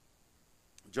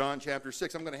John chapter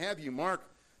 6. I'm going to have you mark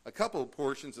a couple of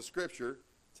portions of Scripture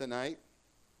tonight,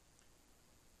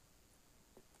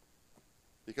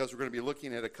 because we're going to be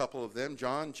looking at a couple of them.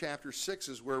 John chapter 6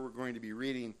 is where we're going to be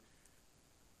reading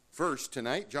first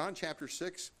tonight. John chapter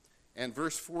 6 and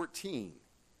verse 14.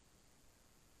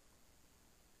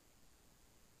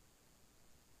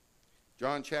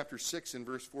 John chapter 6 and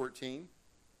verse 14.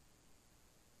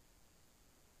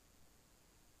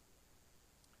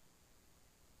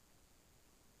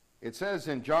 It says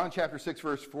in John chapter 6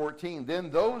 verse 14, "Then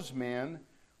those men,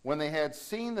 when they had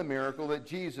seen the miracle that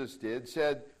Jesus did,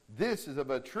 said, 'This is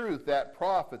of a truth that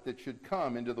prophet that should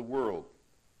come into the world.'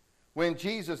 When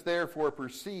Jesus therefore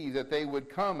perceived that they would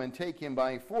come and take him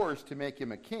by force to make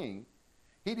him a king,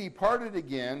 he departed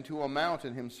again to a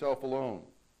mountain himself alone.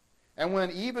 And when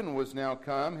even was now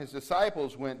come, his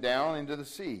disciples went down into the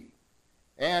sea,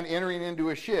 and entering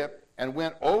into a ship, and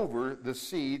went over the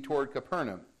sea toward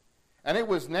Capernaum. And it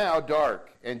was now dark,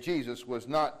 and Jesus was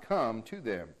not come to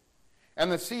them.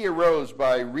 And the sea arose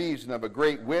by reason of a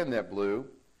great wind that blew.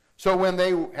 So when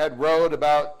they had rowed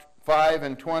about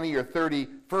 25 or 30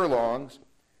 furlongs,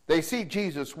 they see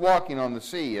Jesus walking on the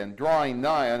sea, and drawing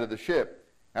nigh unto the ship,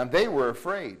 and they were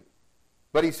afraid.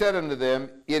 But he said unto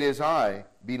them, 'It is I,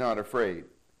 be not afraid.'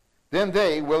 Then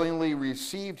they willingly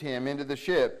received him into the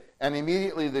ship, and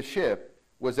immediately the ship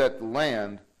was at the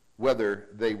land whither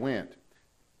they went."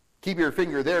 Keep your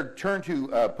finger there. Turn to,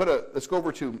 let's go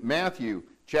over to Matthew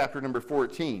chapter number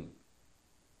 14.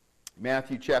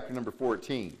 Matthew chapter number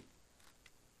 14.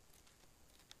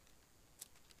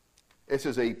 This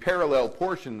is a parallel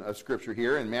portion of Scripture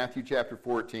here in Matthew chapter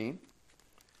 14.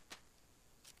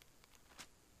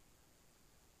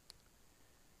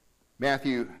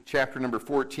 Matthew chapter number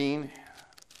 14.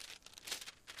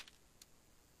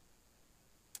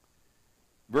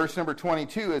 Verse number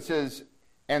 22, it says,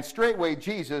 "And straightway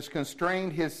Jesus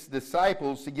constrained his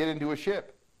disciples to get into a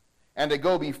ship, and to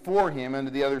go before him unto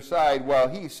the other side, while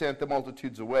he sent the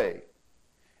multitudes away.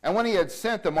 And when he had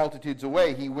sent the multitudes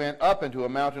away, he went up into a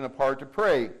mountain apart to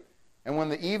pray. And when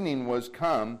the evening was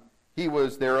come, he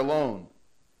was there alone.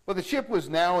 But the ship was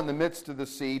now in the midst of the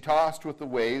sea, tossed with the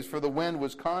waves, for the wind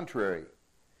was contrary.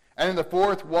 And in the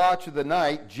fourth watch of the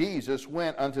night, Jesus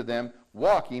went unto them,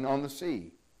 walking on the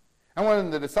sea. And when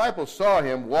the disciples saw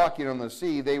him walking on the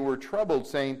sea, they were troubled,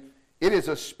 saying, 'It is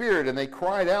a spirit,' and they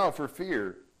cried out for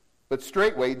fear. But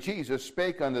straightway Jesus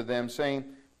spake unto them,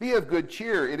 saying, 'Be of good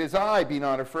cheer, it is I, be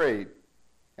not afraid.'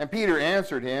 And Peter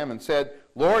answered him and said,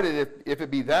 'Lord, if it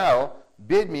be thou,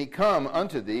 bid me come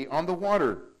unto thee on the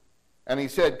water.' And he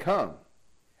said, 'Come.'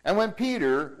 And when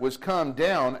Peter was come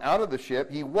down out of the ship,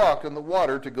 he walked on the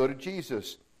water to go to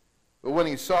Jesus. But when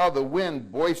he saw the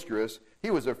wind boisterous, he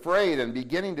was afraid, and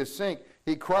beginning to sink,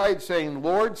 he cried, saying,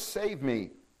 'Lord, save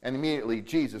me.' And immediately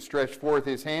Jesus stretched forth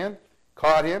his hand,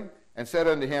 caught him, and said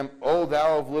unto him, 'O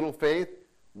thou of little faith,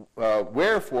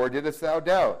 wherefore didst thou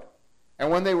doubt?'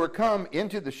 And when they were come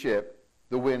into the ship,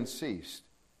 the wind ceased.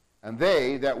 And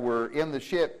they that were in the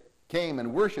ship came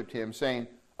and worshipped him, saying,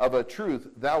 'Of a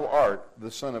truth thou art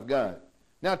the Son of God.'"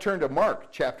 Now turn to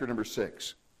Mark chapter number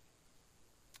 6.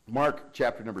 Mark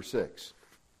chapter number 6.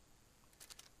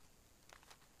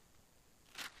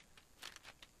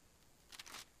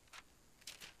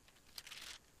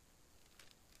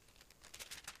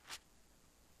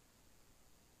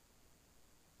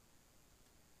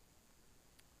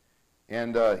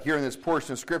 And here in this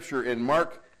portion of Scripture in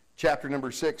Mark chapter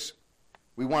number 6,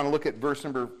 we want to look at verse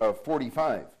number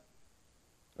 45.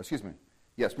 Excuse me.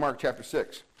 Yes, Mark chapter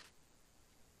 6.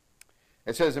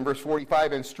 It says in verse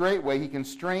 45, "And straightway he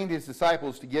constrained his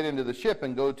disciples to get into the ship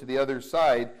and go to the other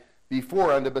side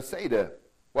before unto Bethsaida,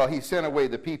 while he sent away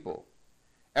the people.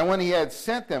 And when he had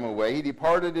sent them away, he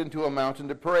departed into a mountain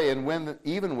to pray. And when the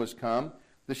even was come,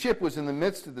 the ship was in the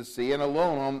midst of the sea, and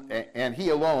he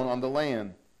alone on the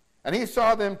land. And he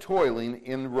saw them toiling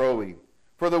in rowing,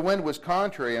 for the wind was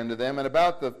contrary unto them. And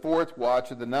about the fourth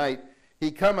watch of the night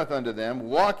he cometh unto them,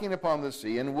 walking upon the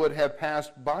sea, and would have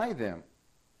passed by them.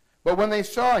 But when they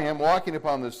saw him walking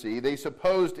upon the sea, they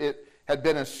supposed it had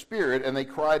been a spirit, and they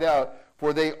cried out,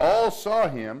 for they all saw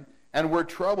him, and were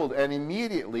troubled. And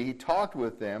immediately he talked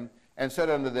with them, and said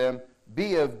unto them,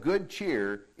 'Be of good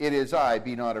cheer, it is I,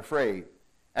 be not afraid.'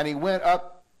 And he went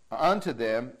up unto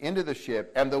them into the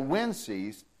ship, and the wind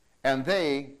ceased, and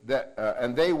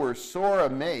they were sore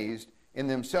amazed in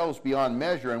themselves beyond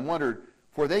measure, and wondered,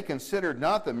 for they considered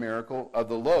not the miracle of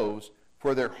the loaves,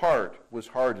 for their heart was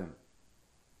hardened."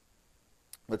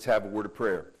 Let's have a word of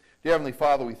prayer. Dear Heavenly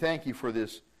Father, we thank you for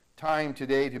this time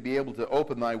today to be able to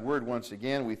open thy word once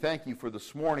again. We thank you for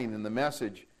this morning and the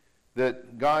message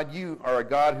that, God, you are a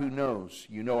God who knows.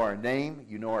 You know our name,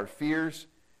 you know our fears,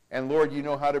 and Lord, you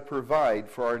know how to provide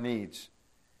for our needs.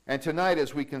 And tonight,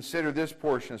 as we consider this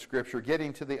portion of Scripture,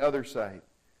 getting to the other side,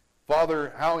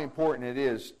 Father, how important it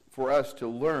is for us to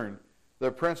learn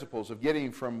the principles of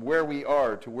getting from where we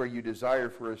are to where you desire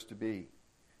for us to be.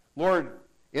 Lord,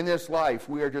 in this life,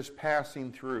 we are just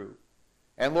passing through.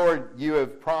 And Lord, you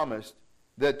have promised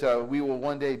that we will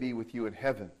one day be with you in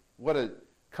heaven. What a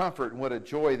comfort and what a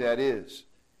joy that is.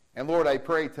 And Lord, I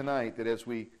pray tonight that as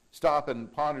we stop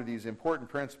and ponder these important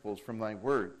principles from thy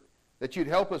word, that you'd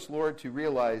help us, Lord, to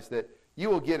realize that you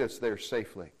will get us there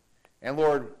safely. And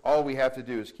Lord, all we have to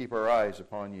do is keep our eyes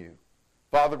upon you.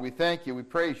 Father, we thank you, we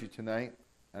praise you tonight,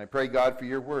 and I pray, God, for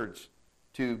your words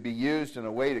to be used in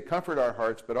a way to comfort our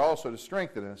hearts, but also to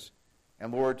strengthen us.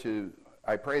 And Lord,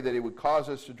 I pray that it would cause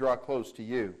us to draw close to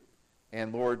you,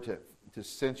 and Lord, to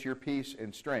sense your peace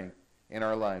and strength in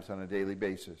our lives on a daily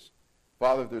basis.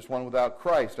 Father, if there's one without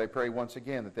Christ, I pray once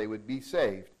again that they would be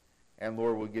saved, and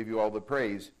Lord, we'll give you all the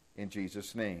praise in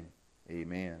Jesus' name.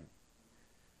 Amen.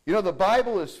 You know, the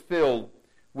Bible is filled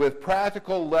with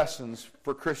practical lessons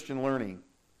for Christian learning.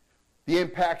 The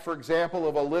impact, for example,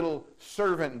 of a little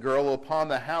servant girl upon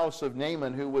the house of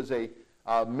Naaman, who was a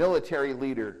military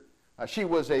leader. She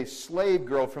was a slave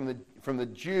girl from the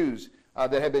Jews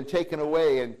that had been taken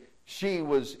away, and she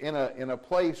was in a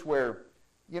place where,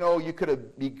 you know, you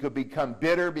could become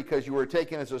bitter because you were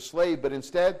taken as a slave, but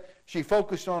instead she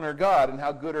focused on her God and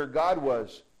how good her God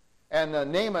was. And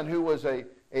Naaman, who was a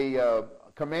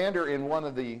commander in one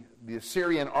of the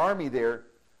Syrian army there,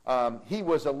 he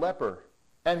was a leper.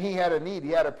 And he had a need. He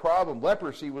had a problem.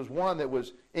 Leprosy was one that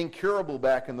was incurable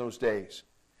back in those days.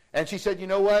 And she said, you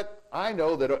know what? I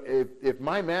know that if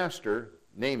my master,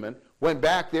 Naaman, went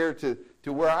back there to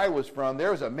where I was from,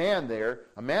 there was a man there,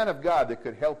 a man of God, that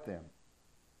could help them.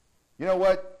 You know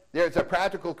what? There's a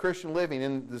practical Christian living.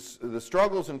 In the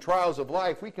struggles and trials of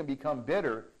life, we can become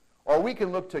bitter, or we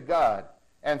can look to God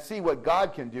and see what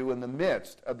God can do in the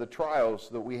midst of the trials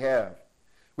that we have.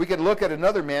 We can look at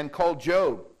another man called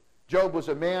Job. Job was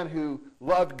a man who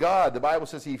loved God. The Bible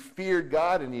says he feared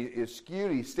God and he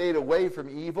eschewed. He stayed away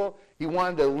from evil. He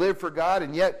wanted to live for God,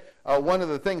 and yet one of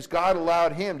the things, God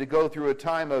allowed him to go through a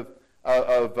time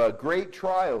of great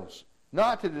trials,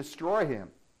 not to destroy him,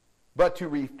 but to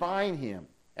refine him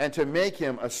and to make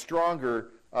him a stronger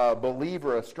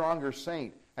believer, a stronger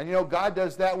saint. And you know, God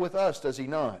does that with us, does he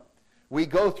not? We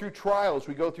go through trials,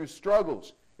 we go through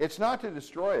struggles. It's not to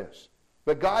destroy us.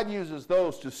 But God uses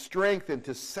those to strengthen,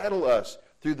 to settle us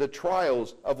through the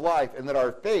trials of life, and that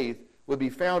our faith would be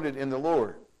founded in the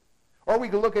Lord. Or we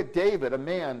can look at David, a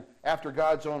man after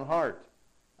God's own heart.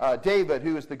 David,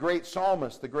 who is the great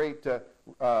psalmist, the great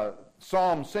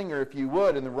psalm singer, if you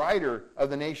would, and the writer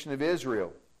of the nation of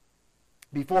Israel.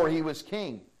 Before he was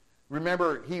king,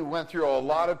 remember, he went through a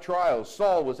lot of trials.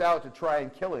 Saul was out to try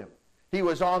and kill him. He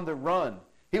was on the run.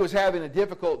 He was having a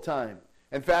difficult time.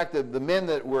 In fact, the men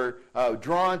that were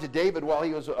drawn to David while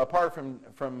he was apart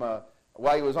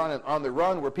while he was on the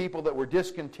run were people that were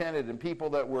discontented and people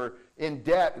that were in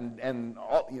debt and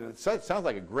all, you know, it sounds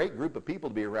like a great group of people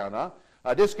to be around, huh?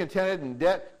 Discontented and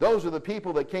debt. Those are the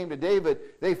people that came to David.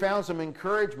 They found some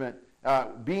encouragement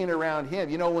being around him.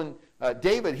 You know, when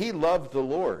David, he loved the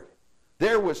Lord.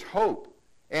 There was hope,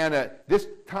 and this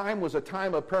time was a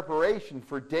time of preparation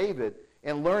for David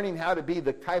and learning how to be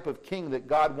the type of king that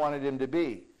God wanted him to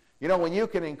be. You know, when you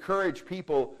can encourage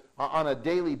people on a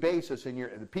daily basis, and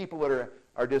the people that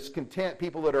are discontent,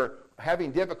 people that are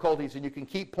having difficulties, and you can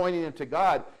keep pointing them to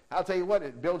God, I'll tell you what,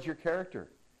 it builds your character.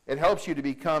 It helps you to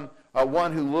become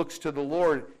one who looks to the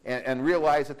Lord and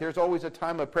realize that there's always a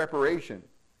time of preparation.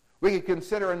 We could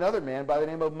consider another man by the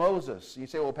name of Moses. You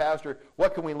say, well, Pastor,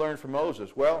 what can we learn from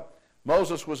Moses? Well,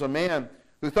 Moses was a man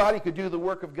who thought he could do the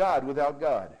work of God without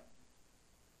God.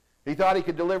 He thought he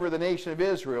could deliver the nation of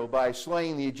Israel by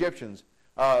slaying the Egyptians,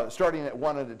 starting at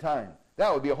one at a time.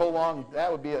 That would take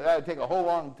a whole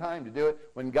long time to do it.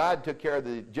 When God took care of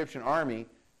the Egyptian army,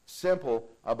 simple,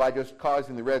 by just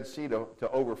causing the Red Sea to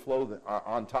overflow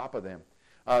on top of them.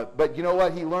 But you know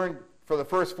what? He learned for the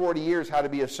first 40 years how to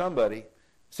be a somebody.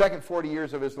 Second 40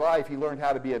 years of his life, he learned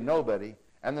how to be a nobody.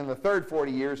 And then the third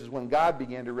 40 years is when God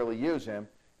began to really use him,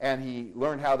 and he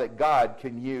learned how that God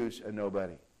can use a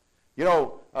nobody. You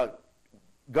know,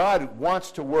 God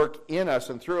wants to work in us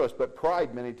and through us, but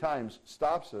pride many times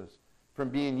stops us from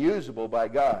being usable by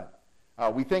God.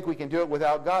 We think we can do it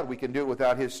without God. We can do it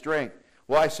without his strength.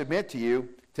 Well, I submit to you,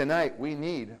 tonight we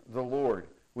need the Lord.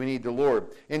 We need the Lord.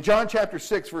 In John chapter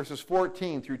 6, verses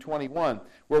 14 through 21,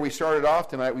 where we started off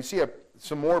tonight, we see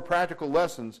some more practical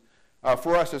lessons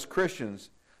for us as Christians.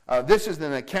 This is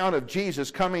an account of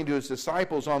Jesus coming to his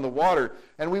disciples on the water.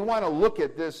 And we want to look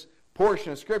at this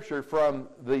portion of Scripture from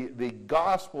the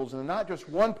Gospels, and not just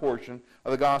one portion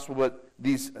of the Gospel, but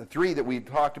these three that we've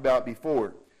talked about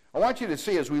before. I want you to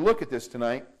see, as we look at this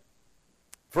tonight,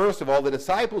 first of all, the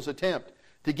disciples attempt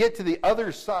to get to the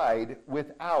other side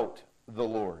without the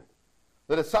Lord.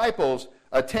 The disciples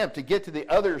attempt to get to the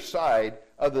other side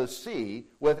of the sea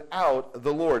without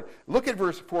the Lord. Look at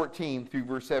verse 14 through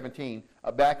verse 17,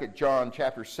 back at John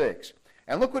chapter 6.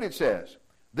 And look what it says.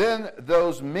 Then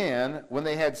those men, when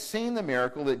they had seen the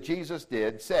miracle that Jesus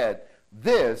did, said,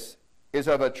 "This is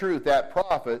of a truth that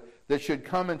prophet that should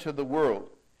come into the world."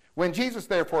 When Jesus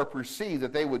therefore perceived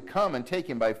that they would come and take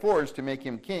him by force to make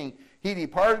him king, he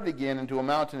departed again into a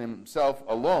mountain himself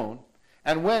alone.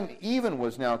 And when even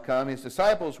was now come, his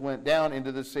disciples went down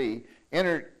into the sea,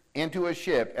 entered into a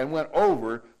ship, and went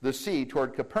over the sea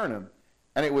toward Capernaum.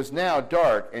 And it was now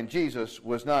dark, and Jesus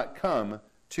was not come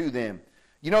to them.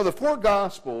 You know, the four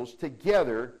Gospels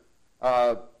together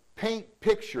paint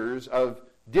pictures of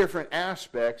different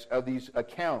aspects of these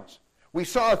accounts. We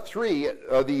saw three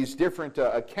of these different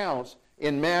accounts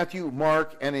in Matthew,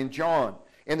 Mark, and in John.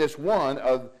 In this one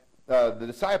of the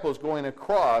disciples going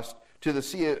across to the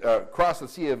sea, across the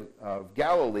Sea of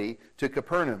Galilee to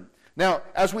Capernaum. Now,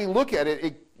 as we look at it,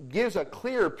 it gives a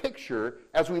clear picture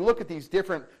as we look at these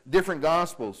different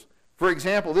Gospels. For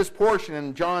example, this portion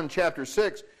in John chapter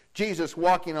 6, Jesus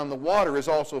walking on the water, is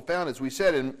also found, as we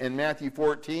said, in Matthew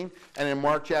 14 and in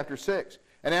Mark chapter 6.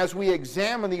 And as we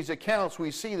examine these accounts,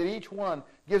 we see that each one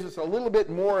gives us a little bit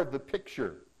more of the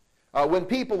picture. When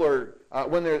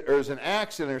there's an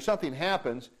accident or something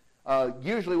happens,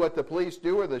 usually what the police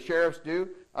do or the sheriffs do,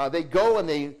 they go and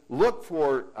they look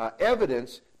for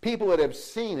evidence, people that have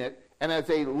seen it, and as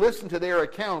they listen to their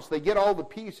accounts, they get all the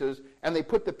pieces and they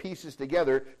put the pieces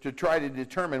together to try to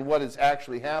determine what has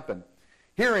actually happened.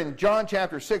 Here in John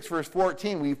chapter 6, verse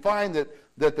 14, we find that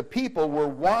the people were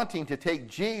wanting to take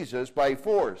Jesus by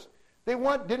force. They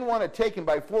didn't want to take him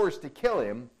by force to kill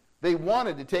him. They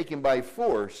wanted to take him by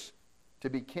force to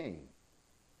be king.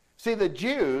 See, the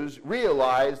Jews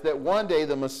realized that one day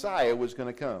the Messiah was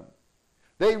going to come.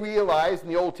 They realized in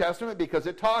the Old Testament, because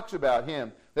it talks about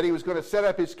him, that he was going to set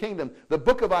up his kingdom. The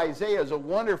book of Isaiah is a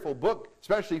wonderful book,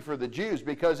 especially for the Jews,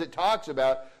 because it talks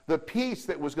about the peace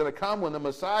that was going to come when the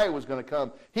Messiah was going to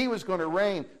come. He was going to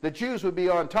reign. The Jews would be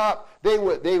on top. They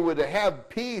would have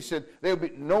peace, and they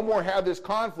would no more have this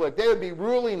conflict. They would be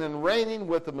ruling and reigning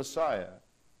with the Messiah.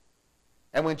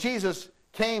 And when Jesus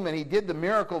came and he did the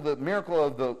miracle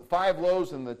of the 5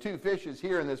 loaves and the 2 fishes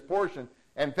here in this portion,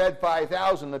 and fed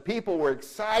 5,000. The people were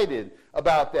excited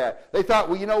about that. They thought,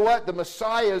 well, you know what? The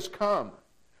Messiah's come.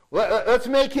 Let's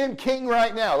make him king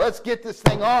right now. Let's get this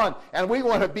thing on. And we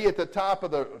want to be at the top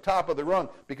of the rung,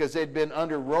 because they'd been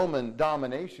under Roman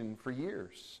domination for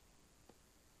years.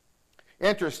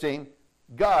 Interesting.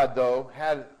 God, though,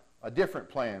 had a different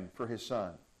plan for his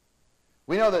son.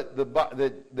 We know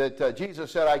that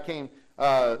Jesus said, "I came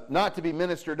not to be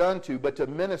ministered unto, but to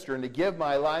minister and to give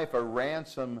my life a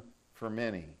ransom for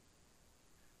many."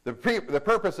 The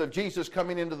purpose of Jesus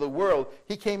coming into the world,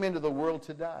 he came into the world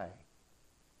to die.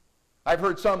 I've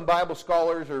heard some Bible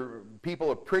scholars or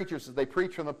preachers, as they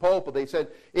preach from the pulpit, they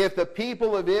said, if the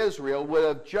people of Israel would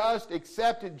have just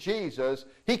accepted Jesus,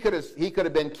 he could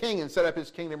have been king and set up his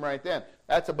kingdom right then.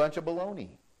 That's a bunch of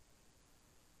baloney.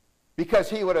 Because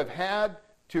he would have had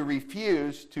to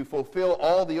refuse to fulfill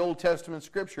all the Old Testament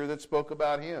scripture that spoke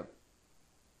about him.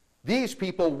 These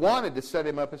people wanted to set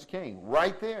him up as king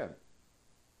right then.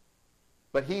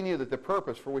 But he knew that the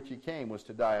purpose for which he came was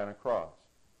to die on a cross.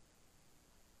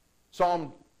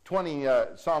 Psalm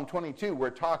 22, where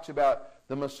it talks about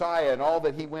the Messiah and all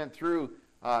that he went through.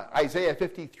 Isaiah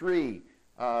 53,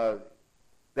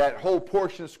 that whole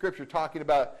portion of Scripture talking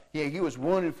about he was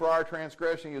wounded for our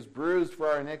transgression, he was bruised for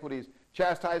our iniquities.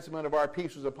 Chastisement of our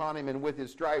peace was upon him, and with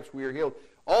his stripes we are healed.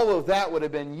 All of that would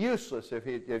have been useless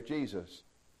if Jesus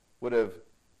would have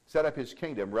set up his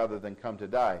kingdom rather than come to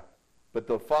die. But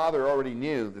the Father already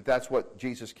knew that that's what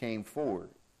Jesus came for.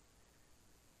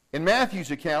 In Matthew's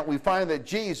account, we find that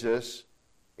Jesus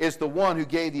is the one who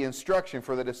gave the instruction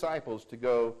for the disciples to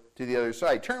go to the other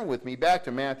side. Turn with me back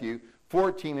to Matthew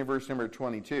 14 and verse number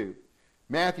 22.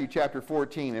 Matthew chapter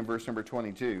 14 and verse number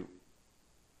 22.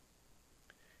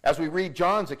 As we read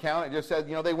John's account, it just said,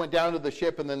 they went down to the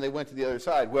ship and then they went to the other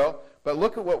side. Well, but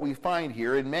look at what we find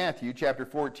here in Matthew chapter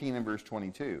 14 and verse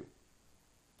 22.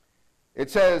 It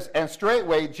says, "And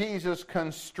straightway Jesus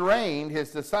constrained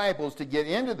his disciples to get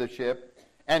into the ship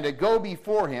and to go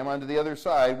before him unto the other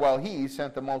side, while he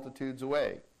sent the multitudes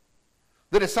away."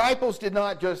 The disciples did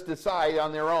not just decide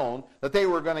on their own that they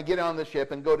were going to get on the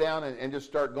ship and go down and just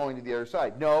start going to the other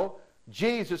side. No,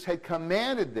 Jesus had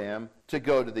commanded them to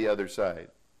go to the other side.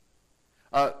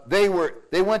 They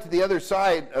went to the other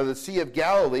side of the Sea of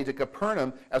Galilee, to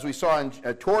Capernaum, as we saw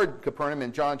toward Capernaum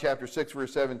in John chapter 6,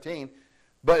 verse 17.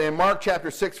 But in Mark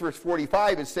chapter 6, verse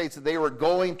 45, it states that they were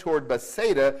going toward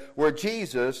Bethsaida, where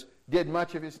Jesus did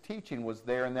much of his teaching, was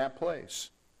there in that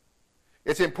place.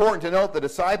 It's important to note the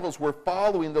disciples were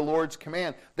following the Lord's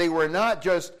command. They were not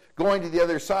just going to the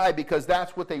other side because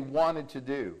that's what they wanted to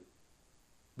do.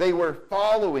 They were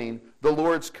following the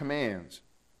Lord's commands.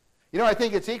 You know, I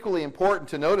think it's equally important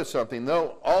to notice something,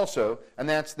 though, also, and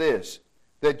that's this,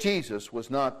 that Jesus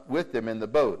was not with them in the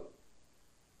boat,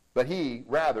 but he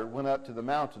rather went up to the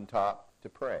mountaintop to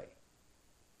pray.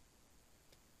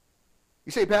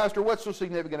 You say, Pastor, what's so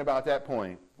significant about that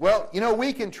point? Well, you know,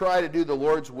 we can try to do the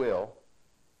Lord's will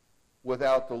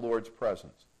without the Lord's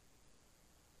presence.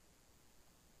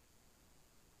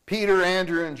 Peter,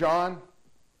 Andrew, and John,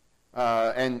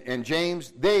 and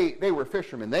James, they were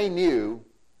fishermen. They knew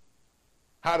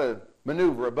how to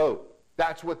maneuver a boat.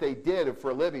 That's what they did for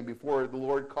a living before the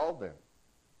Lord called them.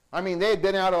 I mean, they had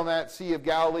been out on that Sea of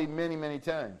Galilee many, many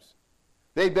times.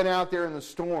 They'd been out there in the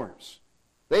storms.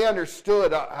 They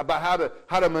understood about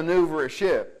how to maneuver a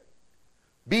ship.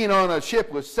 Being on a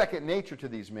ship was second nature to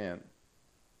these men.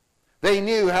 They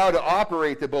knew how to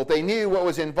operate the boat. They knew what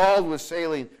was involved with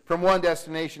sailing from one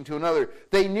destination to another.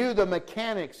 They knew the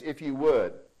mechanics, if you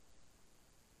would,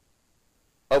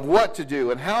 of what to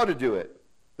do and how to do it.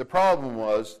 The problem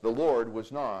was the Lord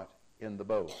was not in the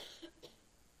boat.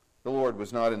 The Lord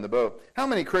was not in the boat. How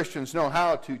many Christians know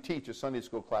how to teach a Sunday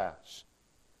school class?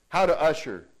 How to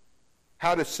usher?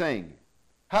 How to sing?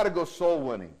 How to go soul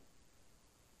winning?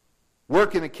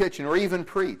 Work in a kitchen or even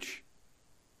preach?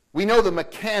 We know the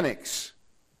mechanics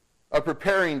of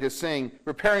preparing to sing,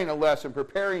 preparing a lesson,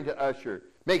 preparing to usher.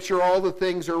 Make sure all the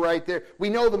things are right there. We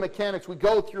know the mechanics. We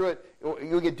go through it.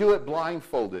 You can do it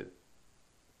blindfolded.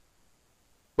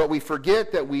 But we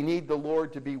forget that we need the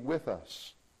Lord to be with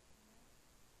us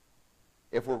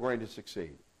if we're going to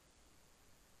succeed,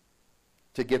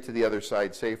 to get to the other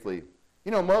side safely.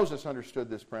 You know, Moses understood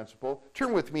this principle.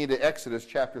 Turn with me to Exodus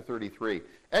chapter 33.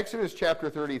 Exodus chapter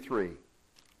 33.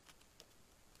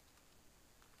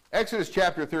 Exodus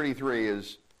chapter 33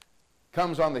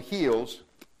 comes on the heels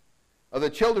of the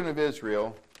children of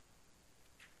Israel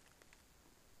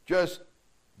just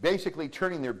basically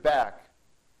turning their back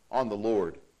on the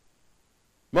Lord.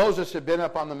 Moses had been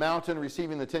up on the mountain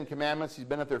receiving the Ten Commandments. He's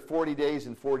been up there 40 days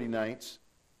and 40 nights.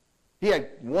 He had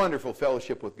wonderful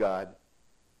fellowship with God.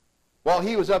 While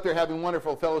he was up there having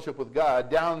wonderful fellowship with God,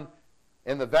 down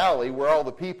in the valley where all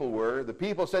the people were, the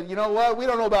people said, you know what, we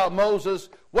don't know about Moses.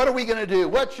 What are we going to do?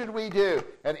 What should we do?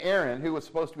 And Aaron, who was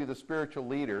supposed to be the spiritual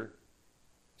leader,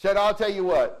 said, I'll tell you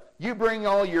what, you bring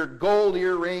all your gold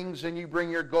earrings and you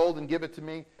bring your gold and give it to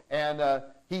me. And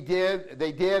they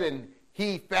did, and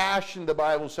he fashioned, the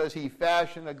Bible says, he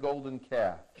fashioned a golden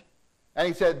calf. And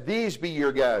he said, these be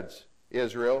your gods,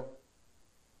 Israel.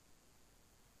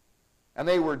 And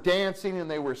they were dancing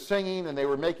and they were singing and they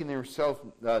were making themselves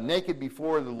naked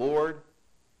before the Lord.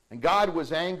 And God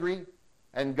was angry.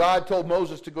 And God told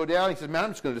Moses to go down. He said, man,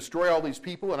 I'm just going to destroy all these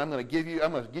people and I'm going to give you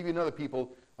another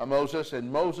people, Moses.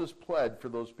 And Moses pled for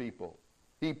those people.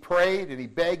 He prayed and he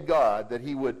begged God that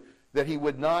he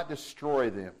would not destroy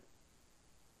them.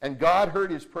 And God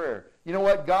heard his prayer. You know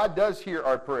what? God does hear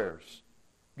our prayers.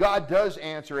 God does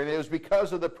answer. And it was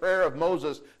because of the prayer of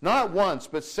Moses, not once,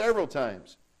 but several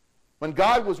times. When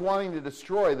God was wanting to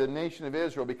destroy the nation of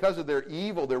Israel because of their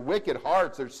evil, their wicked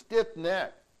hearts, their stiff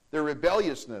neck, their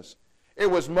rebelliousness, it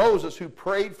was Moses who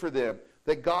prayed for them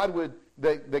that God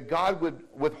would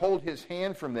withhold his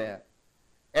hand from that.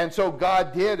 And so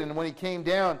God did, and when he came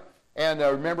down, and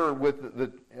remember,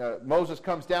 Moses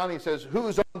comes down, and he says,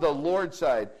 who's on the Lord's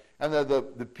side? And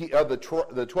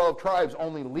the 12 tribes,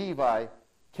 only Levi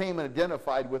came and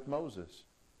identified with Moses.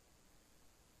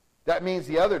 That means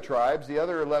the other tribes, the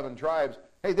other 11 tribes,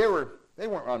 hey, they weren't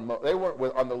on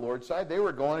the Lord's side. They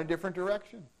were going a different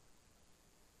direction.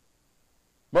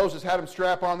 Moses had them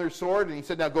strap on their sword, and he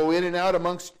said, now go in and out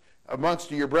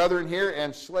amongst your brethren here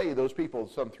and slay those people.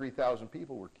 Some 3,000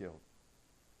 people were killed.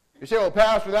 You say, well,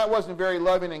 Pastor, that wasn't very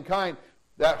loving and kind.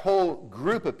 That whole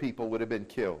group of people would have been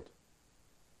killed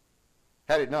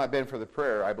had it not been for the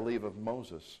prayer, I believe, of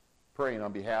Moses praying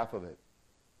on behalf of it.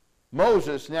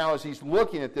 Moses, now as he's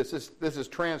looking at this has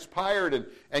transpired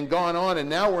and gone on, and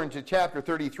now we're into chapter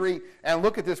 33, and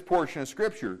look at this portion of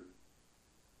Scripture.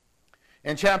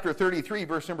 In chapter 33,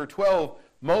 verse number 12,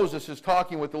 Moses is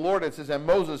talking with the Lord. It says, and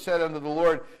Moses said unto the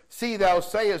Lord, see, thou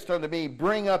sayest unto me,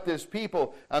 bring up this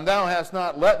people, and thou hast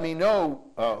not let me know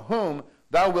whom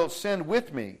thou wilt send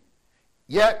with me.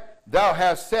 Yet thou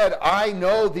hast said, I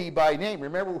know thee by name.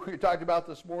 Remember what we talked about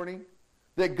this morning?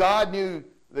 That God knew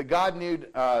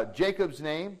Jacob's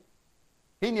name.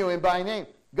 He knew him by name.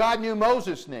 God knew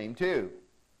Moses' name too.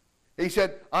 He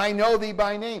said, I know thee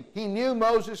by name. He knew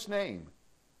Moses' name.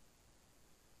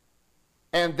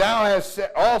 And thou hast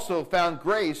also found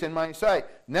grace in my sight.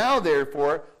 Now,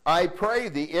 therefore, I pray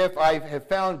thee, if I have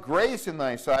found grace in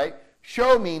thy sight,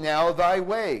 show me now thy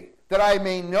way, that I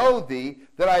may know thee,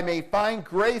 that I may find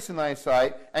grace in thy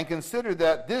sight, and consider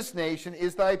that this nation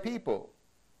is thy people.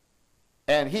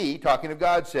 And he, talking of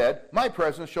God, said, my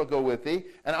presence shall go with thee,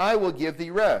 and I will give thee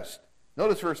rest.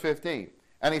 Notice verse 15.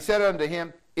 And he said unto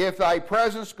him, if thy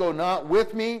presence go not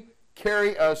with me,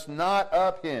 carry us not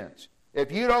up hence. If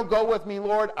you don't go with me,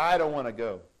 Lord, I don't want to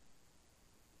go.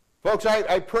 Folks,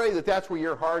 I pray that that's where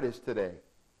your heart is today.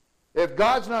 If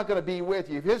God's not going to be with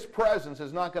you, if his presence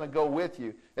is not going to go with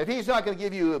you, if he's not going to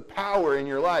give you the power in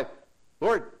your life,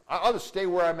 Lord, I'll just stay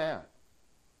where I'm at.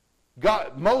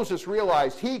 Moses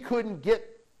realized he couldn't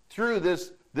get through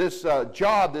this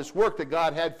job, this work that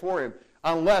God had for him,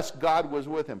 unless God was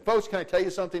with him. Folks, can I tell you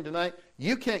something tonight?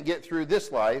 You can't get through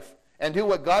this life and do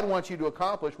what God wants you to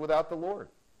accomplish without the Lord.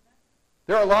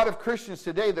 There are a lot of Christians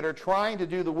today that are trying to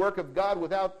do the work of God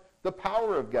without the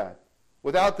power of God,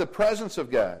 without the presence of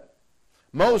God.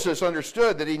 Moses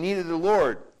understood that he needed the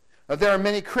Lord. There are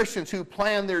many Christians who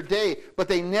plan their day, but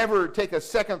they never take a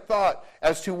second thought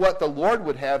as to what the Lord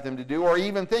would have them to do, or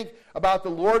even think about the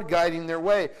Lord guiding their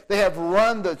way. They have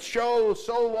run the show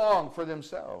so long for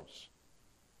themselves.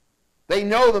 They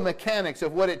know the mechanics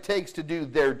of what it takes to do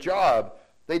their job.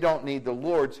 They don't need the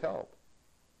Lord's help.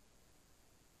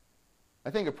 I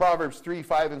think of Proverbs 3,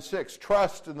 5, and 6.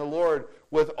 Trust in the Lord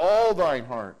with all thine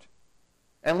heart,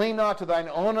 and lean not to thine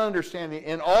own understanding.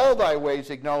 In all thy ways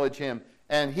acknowledge him,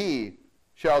 and he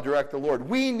shall direct the Lord.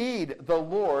 We need the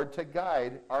Lord to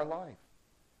guide our life.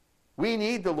 We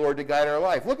need the Lord to guide our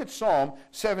life. Look at Psalm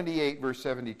 78, verse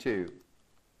 72.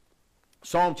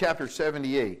 Psalm chapter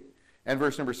 78 and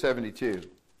verse number 72.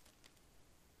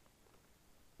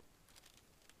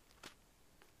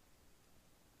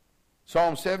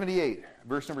 Psalm 78,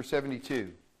 verse number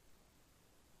 72.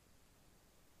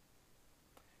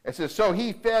 It says, so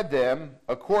he fed them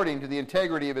according to the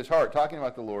integrity of his heart, talking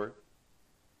about the Lord,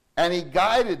 and he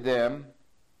guided them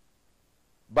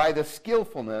by the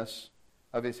skillfulness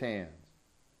of his hands.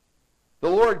 The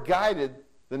Lord guided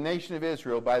the nation of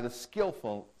Israel by the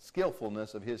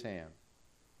skillfulness of his hand.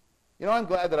 You know, I'm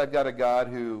glad that I've got a God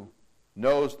who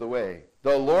knows the way.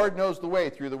 The Lord knows the way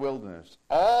through the wilderness.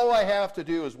 All I have to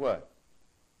do is what?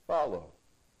 Follow.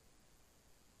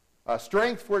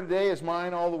 Strength for today is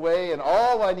mine all the way, and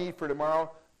all I need for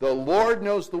tomorrow. The Lord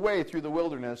knows the way through the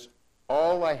wilderness.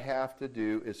 All I have to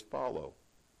do is follow.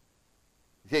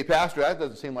 You say, Pastor, that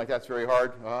doesn't seem like that's very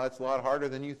hard. It's a lot harder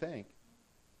than you think.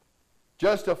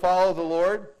 Just to follow the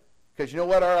Lord, because you know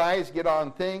what? Our eyes get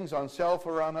on things, on self,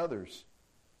 or on others.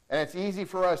 And it's easy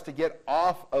for us to get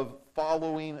off of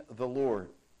following the Lord.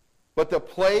 But the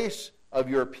place of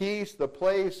your peace, the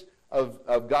place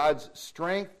of God's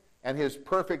strength and his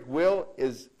perfect will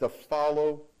is to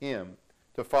follow him.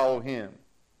 To follow him.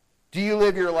 Do you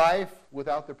live your life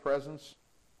without the presence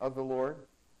of the Lord?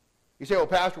 You say, well,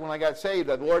 Pastor, when I got saved,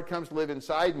 the Lord comes to live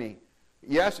inside me.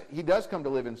 Yes, he does come to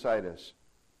live inside us.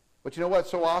 But you know what?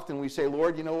 So often we say,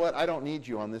 Lord, you know what? I don't need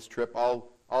you on this trip.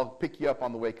 I'll pick you up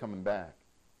on the way coming back.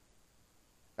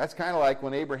 That's kind of like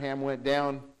when Abraham went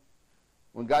down,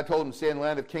 when God told him to stay in the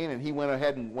land of Canaan, he went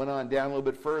ahead and went on down a little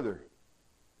bit further.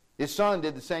 His son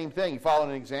did the same thing. He followed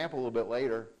an example a little bit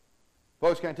later.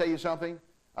 Folks, can I tell you something?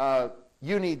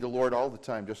 You need the Lord all the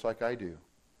time, just like I do.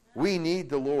 We need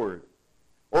the Lord.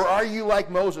 Or are you like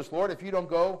Moses? Lord, if you don't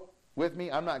go with me,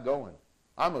 I'm not going.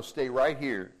 I'm going to stay right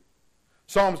here.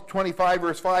 Psalms 25,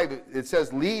 verse 5, it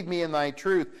says, lead me in thy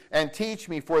truth and teach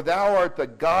me, for thou art the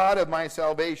God of my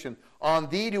salvation. On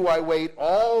thee do I wait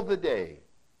all the day.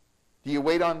 Do you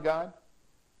wait on God?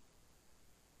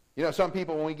 You know, some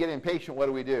people, when we get impatient, what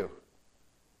do?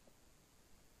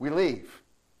 We leave.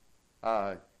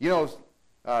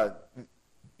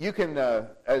 You can,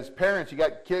 as parents, you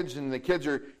got kids, and the kids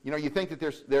are, you think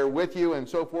that they're with you and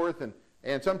so forth,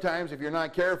 and sometimes, if you're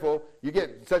not careful, you get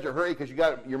in such a hurry because you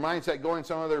got your mindset going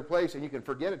some other place, and you can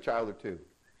forget a child or two.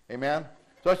 Amen?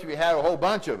 Especially if you had a whole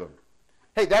bunch of them.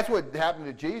 Hey, that's what happened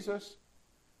to Jesus.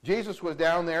 Jesus was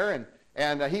down there,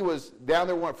 and he was down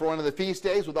there for one of the feast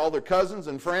days with all their cousins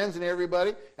and friends and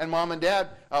everybody, and mom and dad,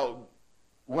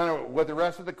 went with the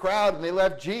rest of the crowd, and they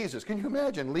left Jesus. Can you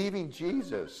imagine leaving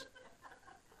Jesus?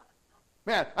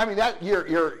 Man, I mean, that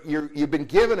you've been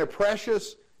given a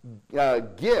precious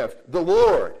gift, the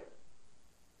Lord,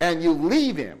 and you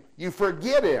leave him. You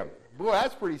forget him. Boy,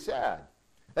 that's pretty sad.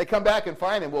 They come back and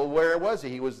find him. Well, where was he?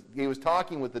 He was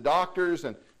talking with the doctors,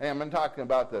 and I'm not talking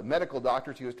about the medical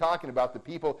doctors. He was talking about the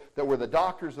people that were the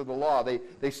doctors of the law.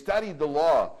 They studied the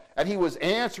law, and he was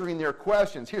answering their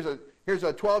questions. Here's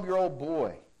a 12-year-old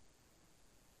boy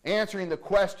answering the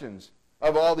questions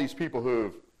of all these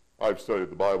people I've studied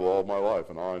the Bible all my life,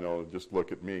 and I know, just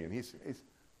look at me. And he's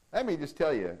let me just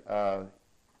tell you,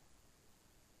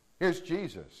 here's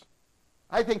Jesus.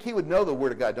 I think he would know the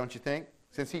Word of God, don't you think?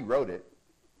 Since he wrote it.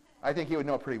 I think he would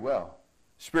know it pretty well.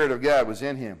 Spirit of God was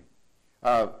in him.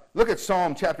 Look at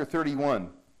Psalm chapter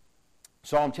 31.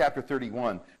 Psalm chapter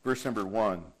 31, verse number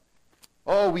 1.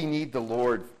 Oh, we need the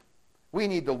Lord. We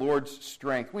need the Lord's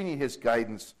strength. We need his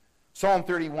guidance. Psalm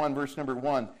 31, verse number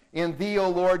 1. In thee, O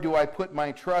Lord, do I put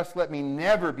my trust. Let me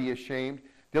never be ashamed.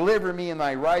 Deliver me in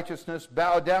thy righteousness.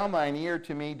 Bow down thine ear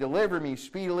to me. Deliver me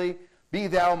speedily. Be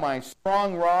thou my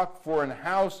strong rock, for an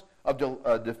house of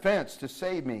defense to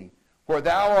save me. For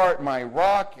thou art my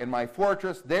rock and my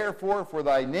fortress. Therefore, for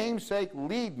thy name's sake,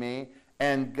 lead me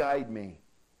and guide me.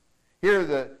 Here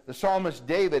the psalmist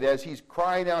David, as he's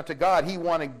crying out to God, he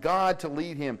wanted God to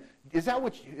lead him. Is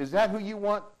that who you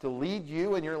want to lead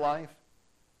you in your life?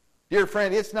 Dear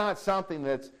friend, it's not something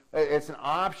it's an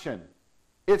option.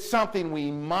 It's something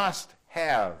we must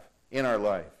have in our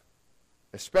life,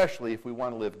 especially if we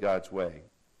want to live God's way.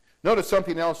 Notice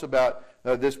something else about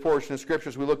this portion of Scripture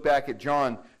as we look back at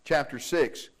John chapter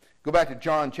 6. Go back to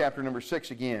John chapter number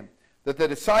 6 again. That the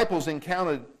disciples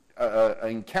encountered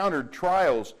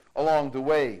trials along the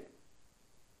way.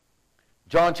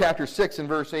 John chapter 6 and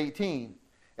verse 18.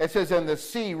 It says, and the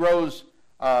sea arose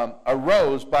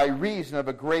by reason of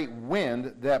a great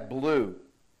wind that blew.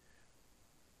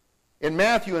 In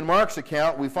Matthew and Mark's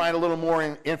account, we find a little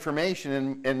more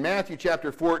information. In Matthew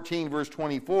chapter 14, verse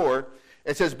 24,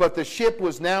 it says, but the ship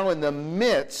was now in the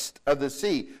midst of the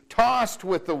sea, tossed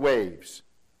with the waves,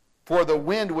 for the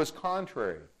wind was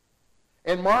contrary.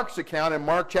 In Mark's account, in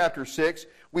Mark chapter 6,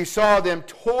 we saw them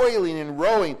toiling and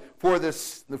rowing, for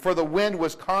the wind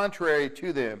was contrary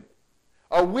to them.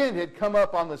 A wind had come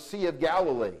up on the Sea of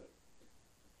Galilee.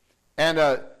 And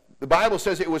the Bible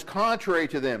says it was contrary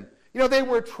to them. You know, they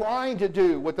were trying to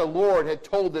do what the Lord had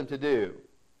told them to do.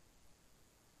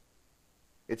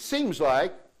 It seems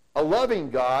like a loving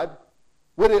God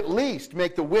would at least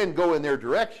make the wind go in their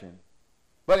direction.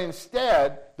 But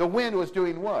instead, the wind was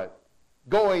doing what?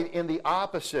 Going in the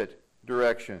opposite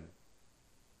direction.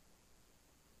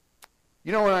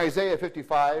 You know, in Isaiah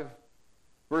 55,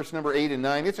 verse number 8 and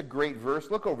 9, it's a great verse.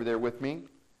 Look over there with me.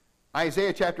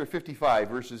 Isaiah chapter 55,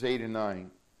 verses 8 and 9.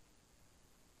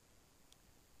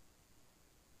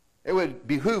 It would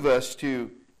behoove us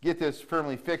to get this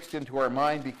firmly fixed into our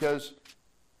mind because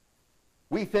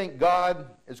we think God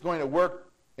is going to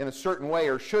work in a certain way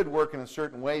or should work in a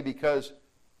certain way because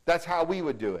that's how we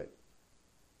would do it.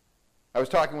 I was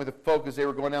talking with the folk as they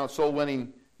were going out soul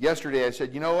winning yesterday. I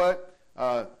said, you know what?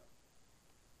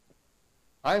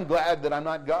 I'm glad that I'm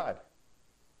not God.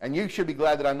 And you should be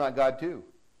glad that I'm not God too.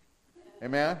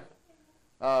 Amen?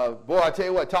 Boy, I tell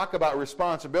you what, talk about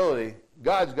responsibility.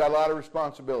 God's got a lot of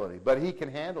responsibility, but he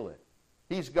can handle it.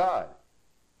 He's God.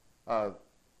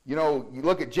 You know, you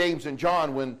look at James and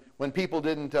John when people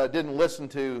didn't listen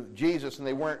to Jesus and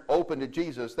they weren't open to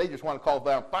Jesus. They just want to call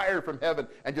down fire from heaven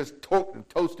and just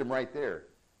toast them right there.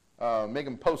 Make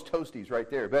them post toasties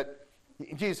right there. But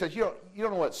Jesus says, you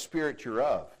don't know what spirit you're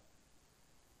of.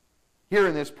 Here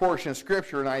in this portion of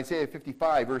Scripture in Isaiah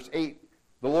 55, verse 8,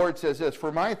 the Lord says this,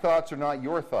 for my thoughts are not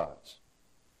your thoughts,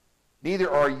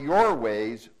 neither are your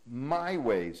ways my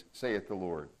ways, saith the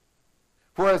Lord.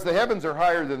 For as the heavens are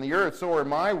higher than the earth, so are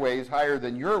my ways higher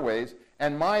than your ways,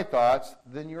 and my thoughts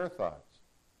than your thoughts.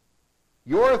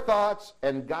 Your thoughts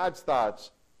and God's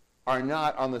thoughts are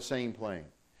not on the same plane.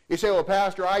 You say, well,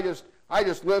 Pastor, I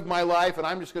just live my life and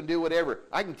I'm just going to do whatever.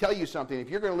 I can tell you something. If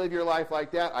you're going to live your life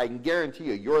like that, I can guarantee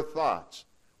you your thoughts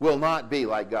will not be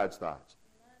like God's thoughts.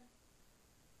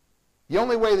 The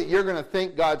only way that you're going to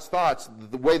think God's thoughts,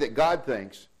 the way that God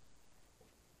thinks,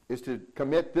 is to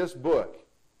commit this book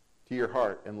to your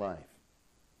heart and life.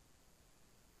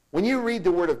 When you read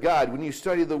the Word of God, when you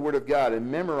study the Word of God and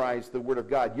memorize the Word of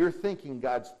God, you're thinking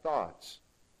God's thoughts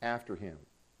after Him.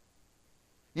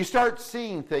 You start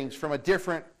seeing things from a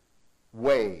different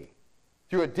way,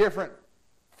 through a different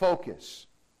focus.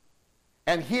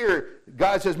 And here,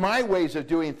 God says, my ways of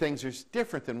doing things are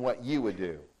different than what you would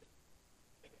do.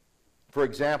 For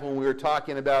example, when we were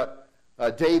talking about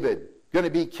David going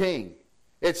to be king,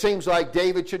 it seems like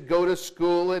David should go to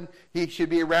school and he should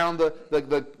be around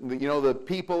the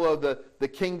people of the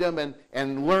kingdom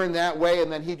and learn that way,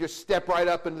 and then he just step right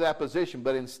up into that position.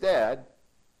 But instead,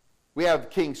 we have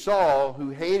King Saul, who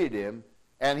hated him,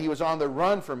 and he was on the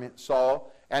run from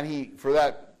Saul, and he, for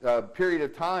that period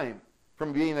of time,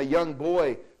 from being a young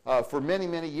boy, for many,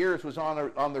 many years, was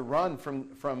on the run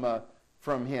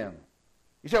from him.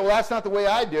 You say, well, that's not the way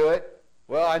I do it.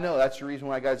 Well, I know. That's the reason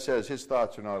why God says his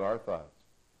thoughts are not our thoughts.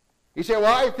 You say,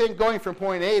 well, I think going from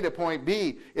point A to point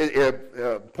B,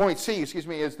 point C, is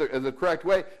the correct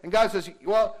way. And God says,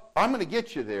 well, I'm going to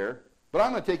get you there, but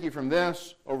I'm going to take you from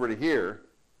this over to here,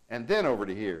 and then over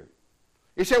to here.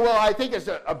 You say, well, I think it's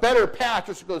a better path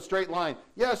just to go straight line.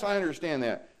 Yes, I understand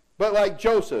that. But like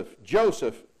Joseph, he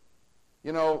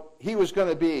was going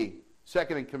to be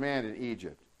second in command in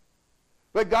Egypt.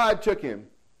 But God took him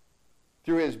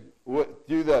through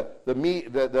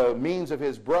the means of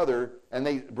his brothers, and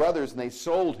they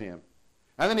sold him.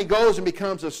 And then he goes and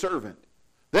becomes a servant.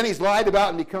 Then he's lied about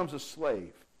and becomes a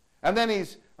slave. And then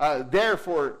he's there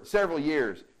for several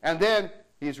years. And then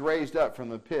he's raised up from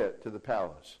the pit to the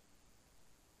palace.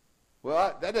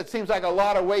 Well, that seems like a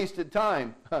lot of wasted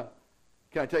time. Can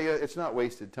I tell you, it's not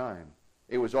wasted time.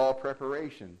 It was all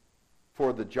preparation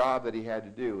for the job that he had to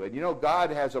do. And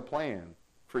God has a plan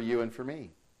for you and for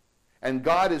me. And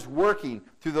God is working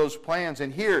through those plans.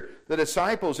 And here, the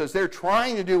disciples, as they're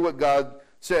trying to do what God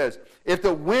says, if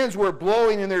the winds were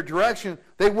blowing in their direction,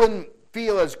 they wouldn't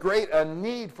feel as great a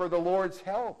need for the Lord's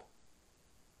help.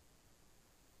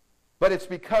 But it's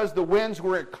because the winds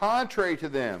were contrary to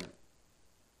them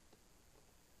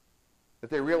that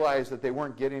they realized that they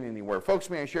weren't getting anywhere. Folks,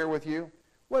 may I share with you,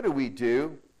 what do we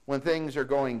do when things are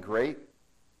going great?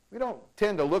 We don't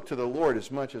tend to look to the Lord as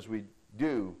much as we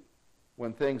do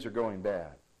when things are going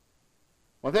bad.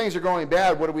 When things are going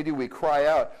bad, what do? We cry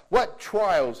out. What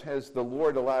trials has the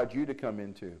Lord allowed you to come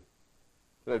into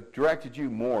that have directed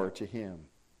you more to Him? You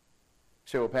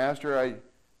say, well, Pastor,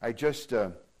 I just,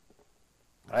 I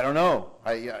don't know.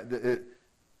 I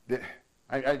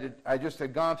just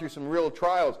had gone through some real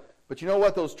trials. But you know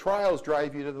what? Those trials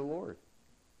drive you to the Lord.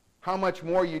 How much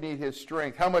more you need His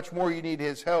strength. How much more you need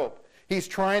His help. He's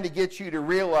trying to get you to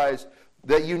realize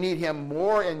that you need Him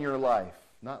more in your life,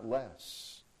 not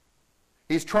less.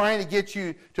 He's trying to get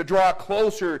you to draw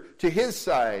closer to His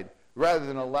side rather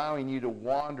than allowing you to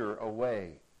wander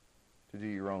away to do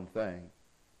your own thing.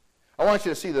 I want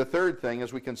you to see the third thing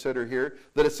as we consider here.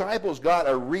 The disciples got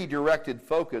a redirected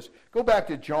focus. Go back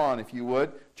to John, if you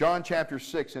would. John chapter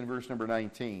 6 and verse number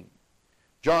 19.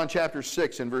 John chapter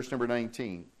 6 and verse number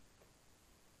 19.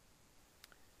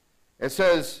 It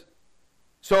says,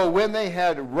 so when they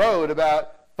had rowed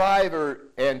about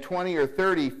 20 or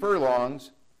 30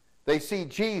 furlongs, they see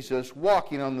Jesus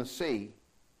walking on the sea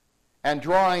and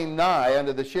drawing nigh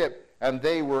unto the ship, and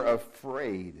they were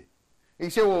afraid. And you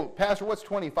say, well, Pastor, what's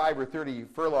 25 or 30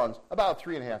 furlongs? About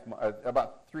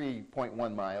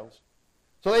 3.1 miles.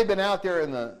 So they've been out there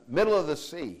in the middle of the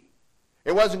sea.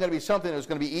 It wasn't going to be something that was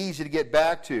going to be easy to get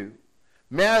back to.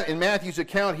 In Matthew's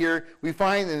account here, we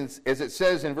find, as it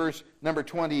says in verse number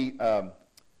 25,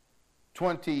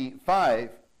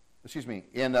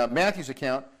 in Matthew's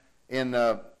account,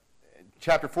 in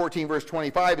chapter 14, verse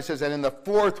 25, it says, and in the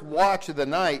fourth watch of the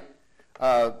night,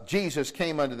 Jesus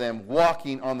came unto them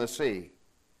walking on the sea.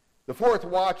 The fourth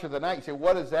watch of the night, you say,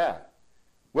 what is that?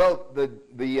 Well, the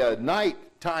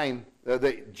night time,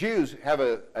 the Jews have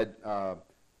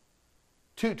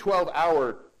two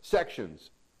 12-hour sections.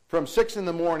 From 6 in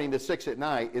the morning to 6 at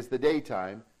night is the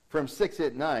daytime. From 6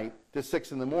 at night to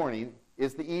 6 in the morning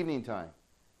is the evening time.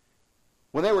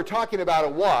 When they were talking about a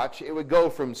watch, it would go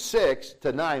from 6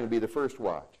 to 9 would be the first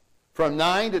watch. From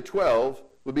 9 to 12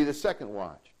 would be the second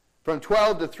watch. From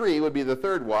 12 to 3 would be the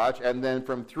third watch, and then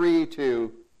from 3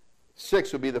 to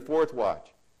 6 would be the fourth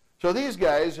watch. So these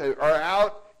guys are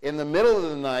out in the middle of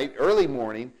the night, early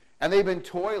morning, and they've been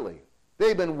toiling.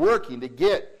 They've been working to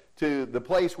get to the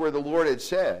place where the Lord had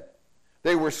said.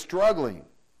 They were struggling.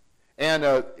 And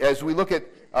as we look at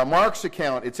Mark's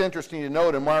account, it's interesting to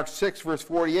note in Mark 6, verse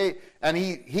 48, and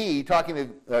he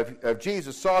talking of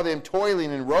Jesus, saw them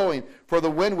toiling and rowing, for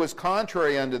the wind was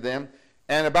contrary unto them.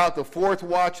 And about the fourth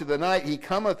watch of the night, he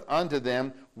cometh unto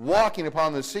them, walking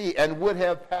upon the sea, and would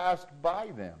have passed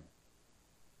by them.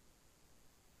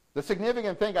 The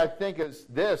significant thing, I think, is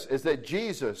this, is that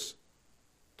Jesus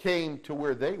came to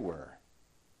where they were.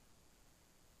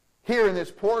 Here in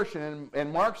this portion,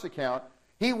 in Mark's account,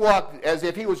 he walked as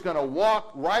if he was going to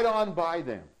walk right on by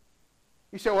them.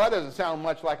 You say, well, that doesn't sound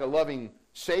much like a loving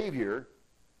Savior.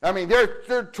 I mean,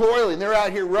 they're toiling. They're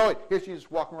out here rowing. Here she's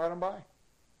just walking right on by.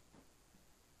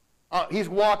 He's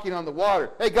walking on the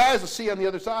water. Hey, guys, I'll see you on the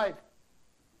other side.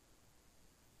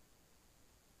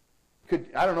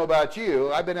 I don't know about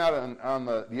you. I've been out on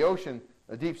the ocean,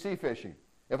 deep sea fishing.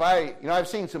 I've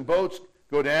seen some boats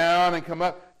go down and come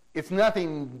up. It's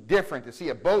nothing different to see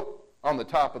a boat on the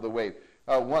top of the wave.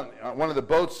 One of the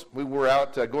boats, we were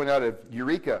out going out of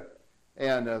Eureka,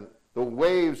 and the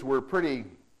waves were pretty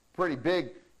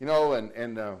big,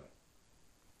 and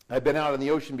I've been out in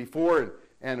the ocean before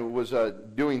and was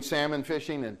doing salmon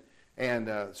fishing, and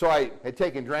so I had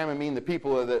taken Dramamine. The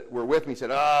people that were with me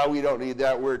said, we don't need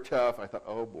that, we're tough. I thought,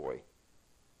 oh boy,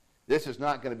 this is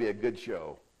not going to be a good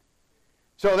show.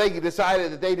 So they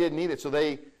decided that they didn't need it, so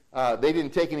they didn't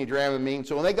take any Dramamine.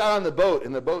 So when they got on the boat,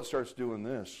 and the boat starts doing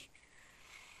this,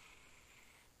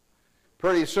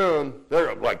 pretty soon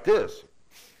they're like this.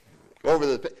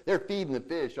 They're feeding the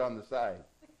fish on the side.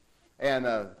 And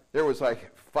there was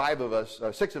like 6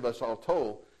 of us all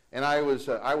told. And I was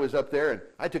up there, and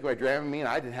I took my Dramamine.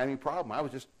 I didn't have any problem. I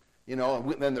was just, and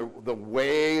then the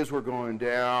waves were going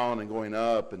down and going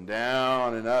up and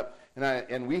down and up.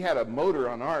 And we had a motor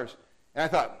on ours. And I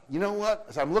thought, you know what?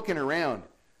 As I'm looking around,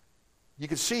 you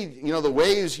could see, the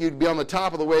waves, you'd be on the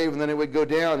top of the wave, and then it would go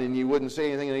down, and you wouldn't say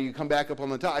anything, and then you'd come back up on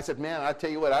the top. I said, man, I tell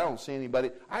you what, I don't see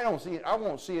anybody. I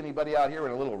won't see anybody out here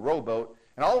in a little rowboat.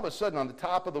 And all of a sudden, on the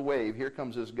top of the wave, here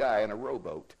comes this guy in a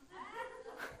rowboat.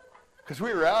 Because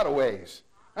we were out of ways.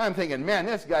 I'm thinking, man,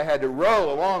 this guy had to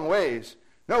row a long ways.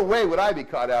 No way would I be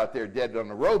caught out there dead on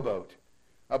a rowboat.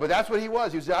 But that's what he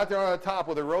was. He was out there on the top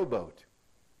with a rowboat.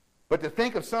 But to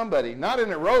think of somebody, not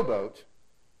in a rowboat,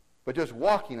 but just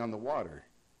walking on the water.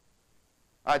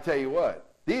 I tell you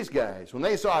what, these guys, when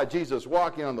they saw Jesus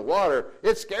walking on the water,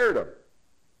 it scared them.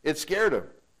 It scared them.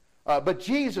 But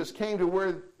Jesus came to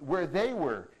where they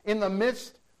were, in the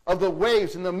midst of the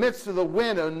waves, in the midst of the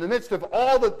wind, in the midst of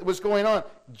all that was going on.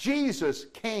 Jesus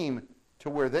came to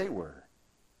where they were.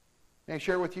 May I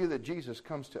share with you that Jesus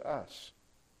comes to us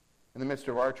in the midst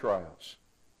of our trials.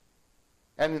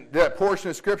 And that portion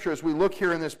of Scripture, as we look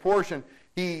here in this portion,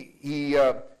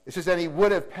 it says that he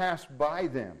would have passed by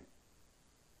them.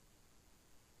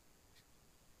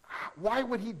 Why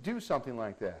would he do something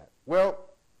like that? Well,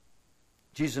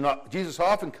 Jesus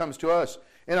often comes to us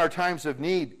in our times of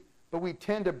need, but we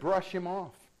tend to brush him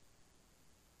off.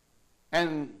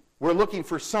 And we're looking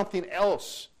for something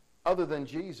else other than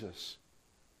Jesus.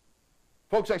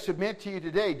 Folks, I submit to you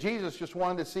today, Jesus just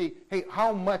wanted to see, hey,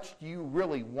 how much do you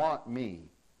really want me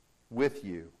with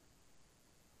you?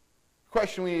 The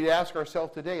question we need to ask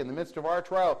ourselves today, in the midst of our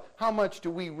trial, how much do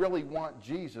we really want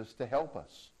Jesus to help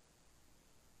us?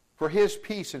 For his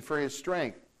peace and for his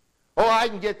strength. Oh, I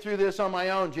can get through this on my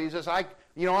own, Jesus. I'm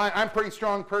a pretty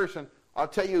strong person. I'll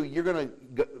tell you,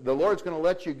 the Lord's going to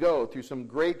let you go through some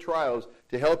great trials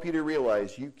to help you to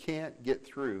realize you can't get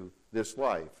through this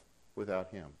life without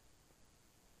him.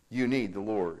 You need the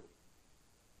Lord.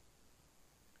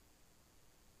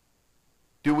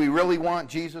 Do we really want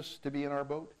Jesus to be in our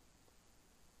boat?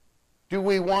 Do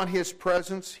we want his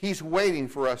presence? He's waiting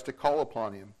for us to call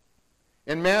upon him.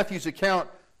 In Matthew's account,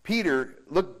 Peter,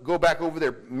 go back over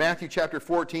there, Matthew chapter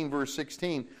 14, verse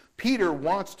 16. Peter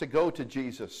wants to go to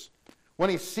Jesus when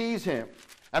he sees him.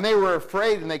 And they were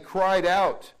afraid and they cried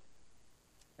out.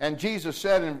 And Jesus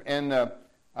said in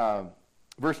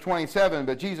verse 27,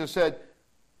 but Jesus said,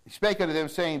 he spake unto them,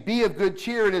 saying, be of good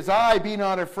cheer, it is I, be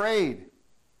not afraid.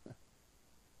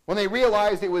 When they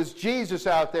realized it was Jesus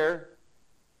out there,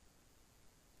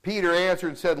 Peter answered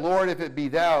and said, Lord, if it be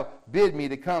thou, bid me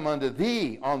to come unto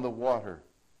thee on the water.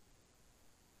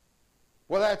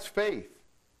 Well, that's faith.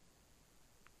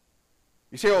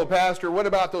 You say, oh, Pastor, what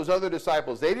about those other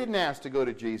disciples? They didn't ask to go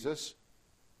to Jesus.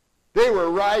 They were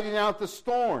riding out the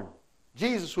storm.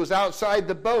 Jesus was outside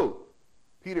the boat.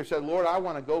 Peter said, Lord, I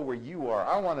want to go where you are.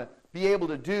 I want to be able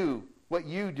to do what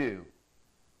you do.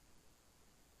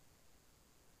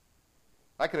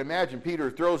 I can imagine Peter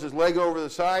throws his leg over the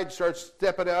side, starts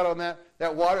stepping out on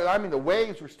that water. I mean, the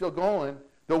waves were still going.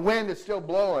 The wind is still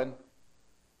blowing.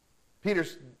 Peter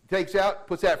takes out,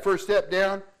 puts that first step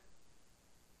down.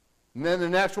 And then the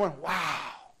next one, wow,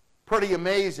 pretty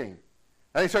amazing.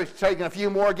 And he starts taking a few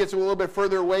more, gets a little bit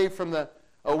further away from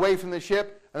the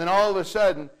ship. And then all of a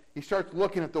sudden, he starts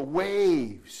looking at the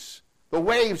waves. The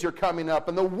waves are coming up,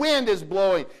 and the wind is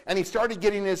blowing. And he started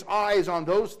getting his eyes on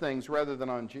those things rather than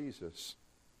on Jesus.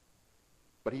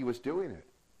 But he was doing it.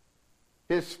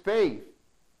 His faith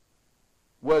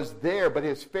was there, but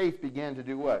his faith began to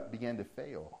do what? Began to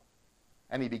fail.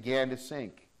 And he began to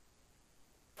sink.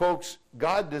 Folks,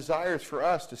 God desires for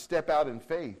us to step out in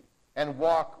faith and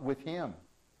walk with him.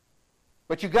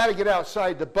 But you've got to get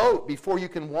outside the boat before you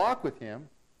can walk with him.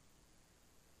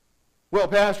 Well,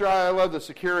 Pastor, I love the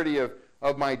security of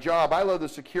my job. I love the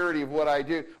security of what I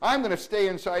do. I'm going to stay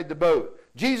inside the boat.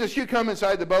 Jesus, you come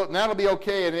inside the boat, and that'll be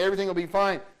okay, and everything will be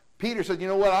fine. Peter said, you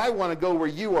know what? I want to go where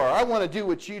you are. I want to do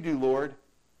what you do, Lord.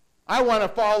 I want to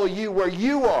follow you where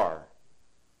you are.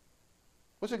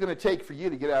 What's it going to take for you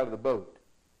to get out of the boat?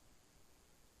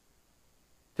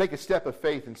 Take a step of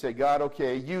faith and say, God,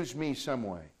 okay, use me some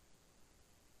way.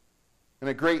 In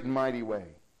a great and mighty way. You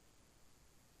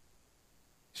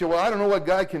say, well, I don't know what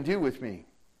God can do with me.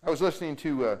 I was listening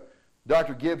to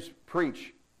Dr. Gibbs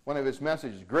preach one of his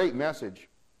messages, great message.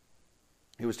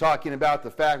 He was talking about the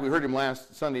fact, we heard him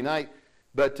last Sunday night,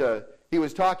 but he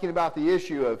was talking about the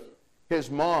issue of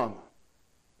his mom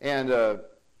and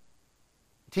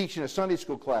teaching a Sunday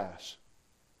school class.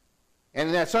 And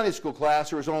in that Sunday school class,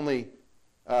 there was only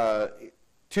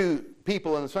 2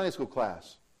 people in the Sunday school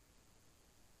class.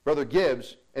 Brother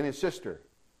Gibbs and his sister.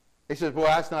 He says, boy,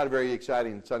 that's not a very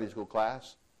exciting Sunday school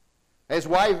class. His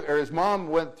wife, or his mom,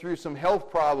 went through some health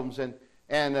problems,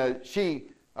 and she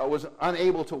was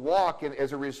unable to walk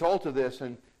as a result of this,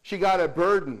 and she got a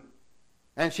burden.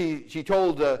 And she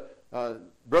told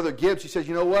Brother Gibbs, she says,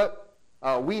 you know what?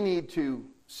 We need to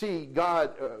see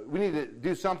God, we need to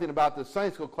do something about the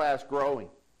Sunday school class growing.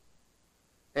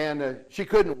 And she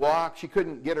couldn't walk, she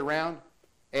couldn't get around,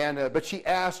 but she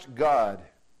asked God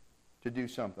to do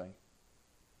something.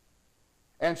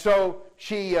 And so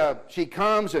she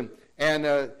comes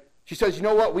and she says, you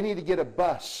know what, we need to get a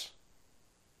bus.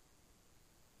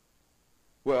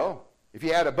 Well, if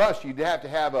you had a bus, you'd have to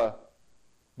have a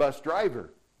bus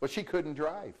driver. But she couldn't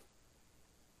drive.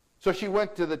 So she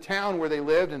went to the town where they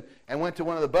lived and went to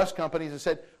one of the bus companies and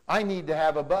said, I need to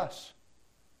have a bus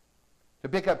to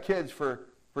pick up kids for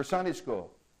Sunday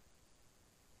school.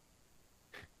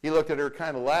 He looked at her,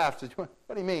 kind of laughed, and said,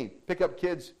 what do you mean, pick up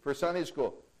kids for Sunday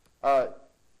school?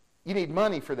 You need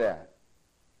money for that.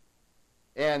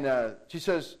 And she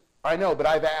says, I know, but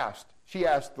I've asked. She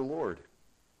asked the Lord.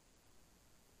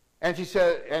 And he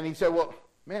said, well,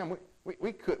 ma'am,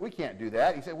 we can't do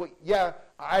that. He said, well, yeah,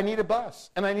 I need a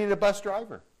bus, and I need a bus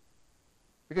driver.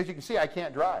 Because you can see I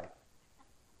can't drive.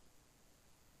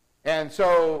 And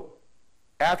so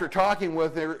after talking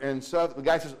with her and stuff, the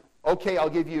guy says, okay, I'll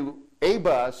give you a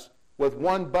bus with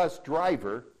one bus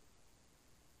driver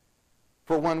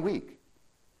for 1 week.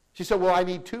 She said, well, I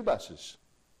need 2 buses.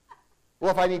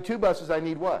 Well, if I need 2 buses, I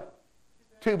need what?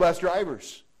 2 bus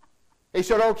drivers. He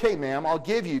said, okay, ma'am, I'll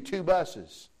give you 2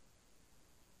 buses.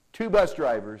 2 bus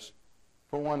drivers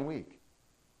for 1 week.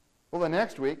 Well, the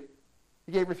next week,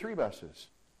 he gave her 3 buses.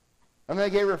 And then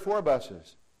they gave her 4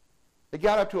 buses. They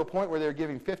got up to a point where they were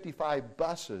giving 55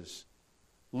 buses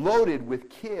loaded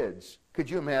with kids. Could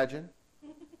you imagine?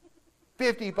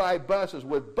 55 buses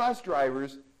with bus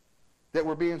drivers that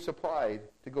were being supplied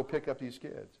to go pick up these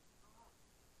kids.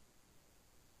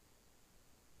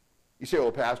 You say,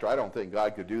 well, Pastor, I don't think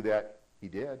God could do that. He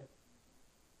did.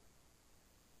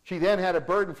 She then had a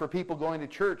burden for people going to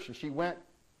church, and she went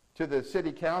to the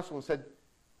city council and said,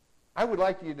 I would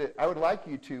like you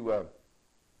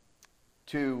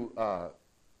to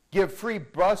give free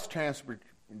bus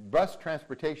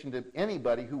transportation to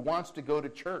anybody who wants to go to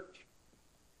church.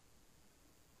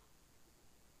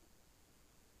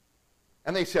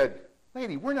 And they said,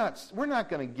 lady, we're not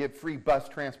going to give free bus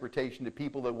transportation to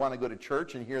people that want to go to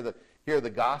church and hear the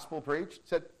gospel preached.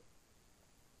 Said,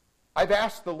 I've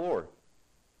asked the Lord.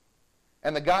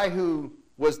 And the guy who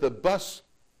was the bus,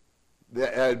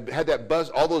 that had that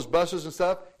bus, all those buses and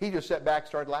stuff, he just sat back and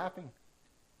started laughing.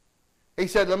 He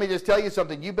said, let me just tell you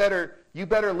something. You better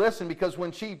listen, because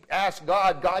when she asks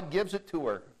God, God gives it to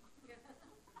her.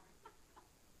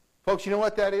 Folks, you know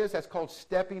what that is? That's called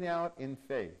stepping out in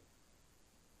faith.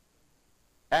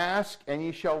 Ask and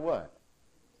ye shall what?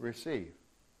 Receive.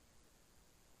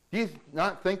 Do you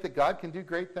not think that God can do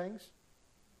great things?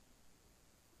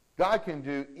 God can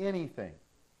do anything.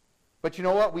 But you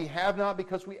know what? We have not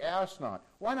because we ask not.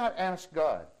 Why not ask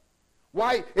God?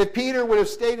 Why? If Peter would have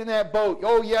stayed in that boat,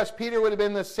 oh yes, Peter would have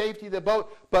been the safety of the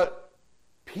boat, but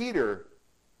Peter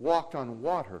walked on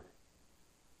water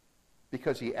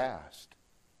because he asked.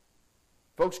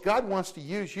 Folks, God wants to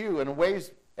use you in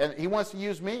ways, and he wants to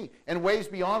use me in ways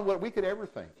beyond what we could ever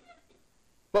think.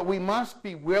 But we must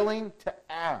be willing to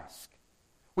ask.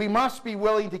 We must be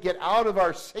willing to get out of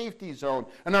our safety zone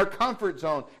and our comfort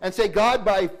zone and say, God,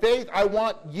 by faith, I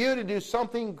want you to do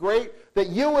something great, that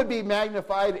you would be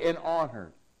magnified and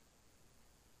honored.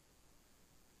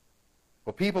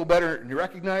 Well, people better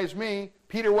recognize me.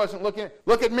 Peter wasn't looking,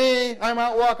 look at me, I'm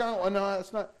out walking. Oh, no,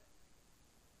 that's not.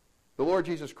 The Lord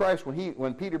Jesus Christ,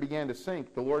 when Peter began to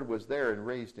sink, the Lord was there and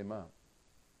raised him up.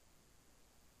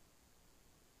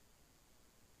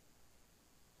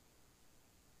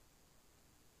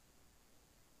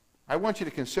 I want you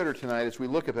to consider tonight as we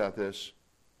look about this.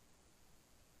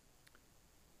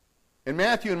 In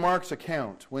Matthew and Mark's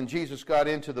account, when Jesus got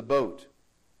into the boat,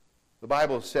 the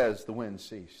Bible says the wind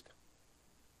ceased.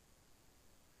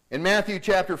 In Matthew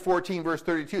chapter 14, verse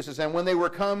 32, it says, and when they were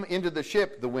come into the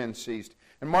ship, the wind ceased.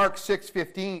 In Mark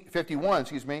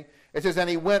 6:51, it says, and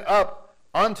he went up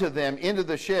unto them into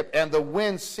the ship, and the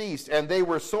wind ceased, and they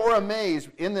were sore amazed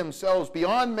in themselves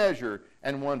beyond measure,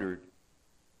 and wondered.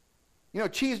 You know,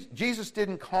 Jesus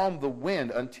didn't calm the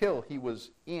wind until he was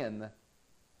in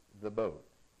the boat.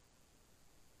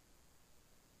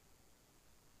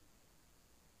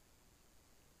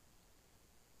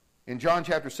 In John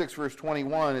chapter 6, verse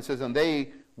 21, it says, and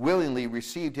they willingly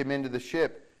received him into the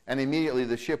ship, and immediately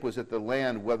the ship was at the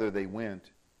land whither they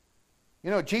went. You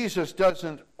know, Jesus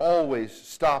doesn't always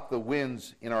stop the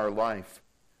winds in our life.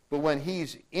 But when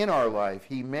he's in our life,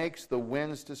 he makes the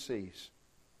winds to cease.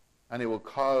 And it will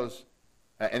cause,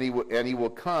 and he will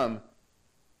come,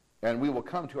 and we will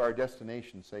come to our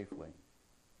destination safely.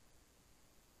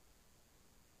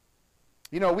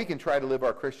 You know, we can try to live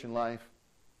our Christian life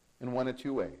in one of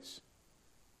two ways.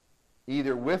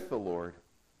 Either with the Lord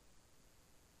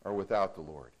or without the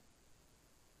Lord.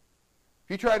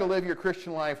 If you try to live your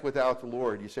Christian life without the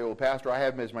Lord, you say, well, Pastor, I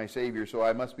have him as my Savior, so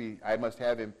I must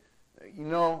have him. You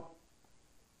know,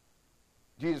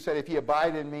 Jesus said, if ye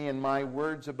abide in me and my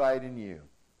words abide in you,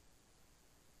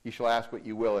 you shall ask what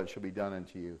you will, and it shall be done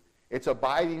unto you. It's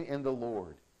abiding in the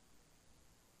Lord.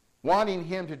 Wanting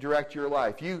him to direct your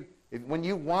life. When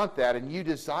you want that and you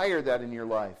desire that in your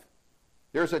life,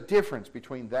 there's a difference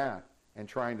between that and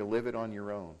trying to live it on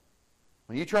your own.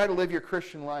 When you try to live your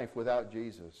Christian life without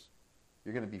Jesus,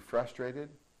 you're going to be frustrated.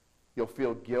 You'll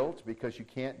feel guilt because you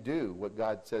can't do what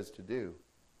God says to do.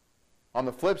 On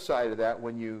the flip side of that,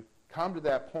 when you come to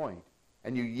that point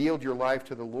and you yield your life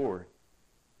to the Lord,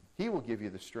 he will give you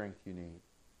the strength you need.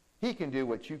 He can do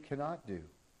what you cannot do.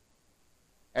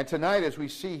 And tonight, as we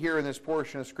see here in this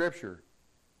portion of Scripture,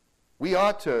 we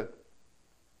ought to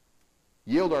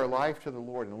yield our life to the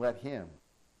Lord and let him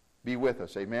be with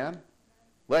us. Amen?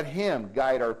 Let him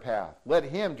guide our path. Let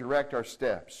him direct our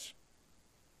steps.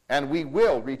 And we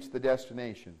will reach the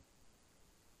destination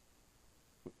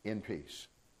in peace.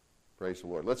 Praise the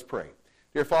Lord. Let's pray.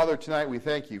 Dear Father, tonight we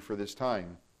thank you for this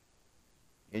time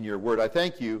in your word. I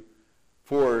thank you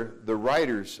for the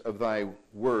writers of thy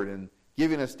word and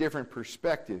giving us different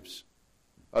perspectives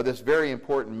of this very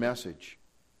important message.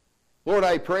 Lord,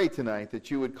 I pray tonight that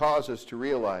you would cause us to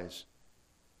realize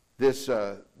this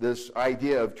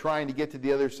idea of trying to get to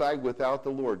the other side without the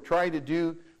Lord, trying to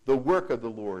do the work of the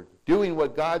Lord, doing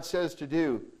what God says to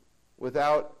do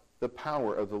without the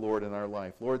power of the Lord in our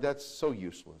life. Lord, that's so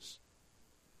useless.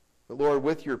 But Lord,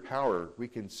 with your power, we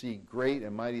can see great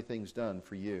and mighty things done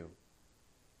for you.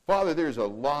 Father, there's a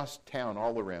lost town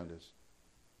all around us.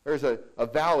 There's a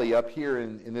valley up here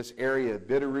in this area,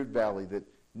 Bitterroot Valley, that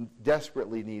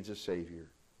desperately needs a Savior.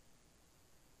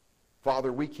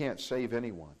 Father, we can't save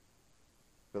anyone.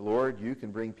 But Lord, you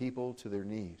can bring people to their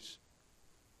knees.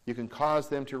 You can cause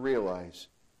them to realize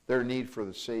their need for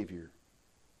the Savior.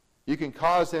 You can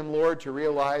cause them, Lord, to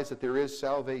realize that there is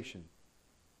salvation,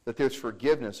 that there's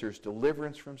forgiveness, there's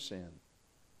deliverance from sin,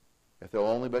 if they'll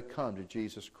only but come to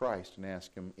Jesus Christ and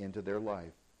ask him into their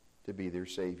life to be their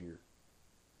Savior.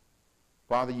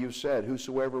 Father, you said,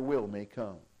 whosoever will may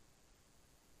come.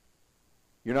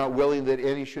 You're not willing that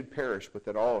any should perish, but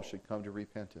that all should come to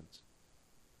repentance.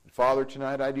 And Father,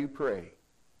 tonight I do pray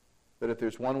that if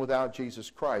there's one without Jesus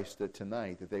Christ, that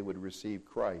tonight that they would receive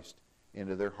Christ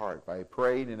into their heart by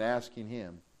praying and asking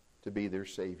him to be their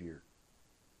Savior.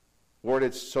 Lord,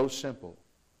 it's so simple.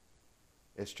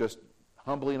 It's just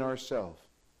humbling ourselves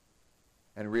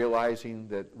and realizing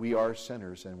that we are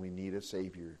sinners and we need a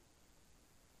Savior.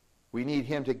 We need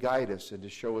him to guide us and to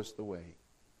show us the way.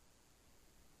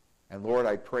 And Lord,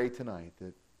 I pray tonight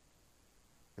that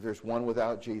if there's one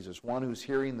without Jesus, one who's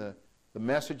hearing the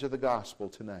message of the gospel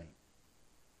tonight,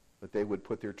 that they would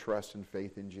put their trust and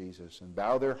faith in Jesus and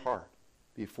bow their heart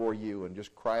before you and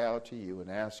just cry out to you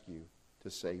and ask you to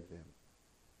save them.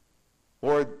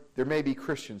 Lord, there may be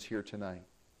Christians here tonight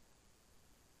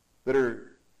that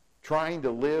are trying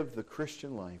to live the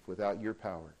Christian life without your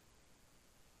power.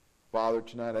 Father,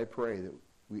 tonight I pray that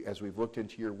as we've looked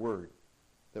into your word,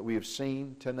 that we have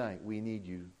seen tonight we need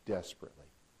you desperately.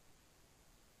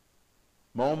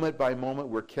 Moment by moment,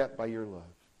 we're kept by your love.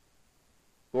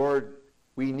 Lord,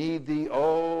 we need thee.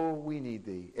 Oh, we need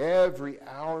thee. Every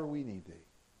hour we need thee.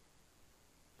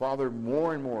 Father,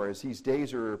 more and more as these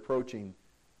days are approaching,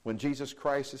 when Jesus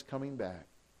Christ is coming back,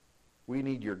 we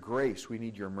need your grace. We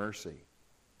need your mercy.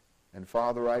 And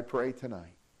Father, I pray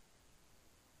tonight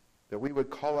that we would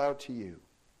call out to you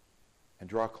and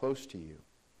draw close to you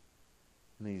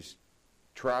in these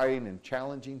trying and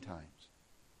challenging times.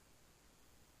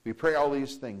 We pray all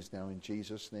these things now in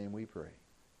Jesus' name we pray.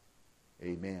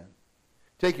 Amen.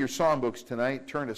 Take your psalm books tonight. Turn to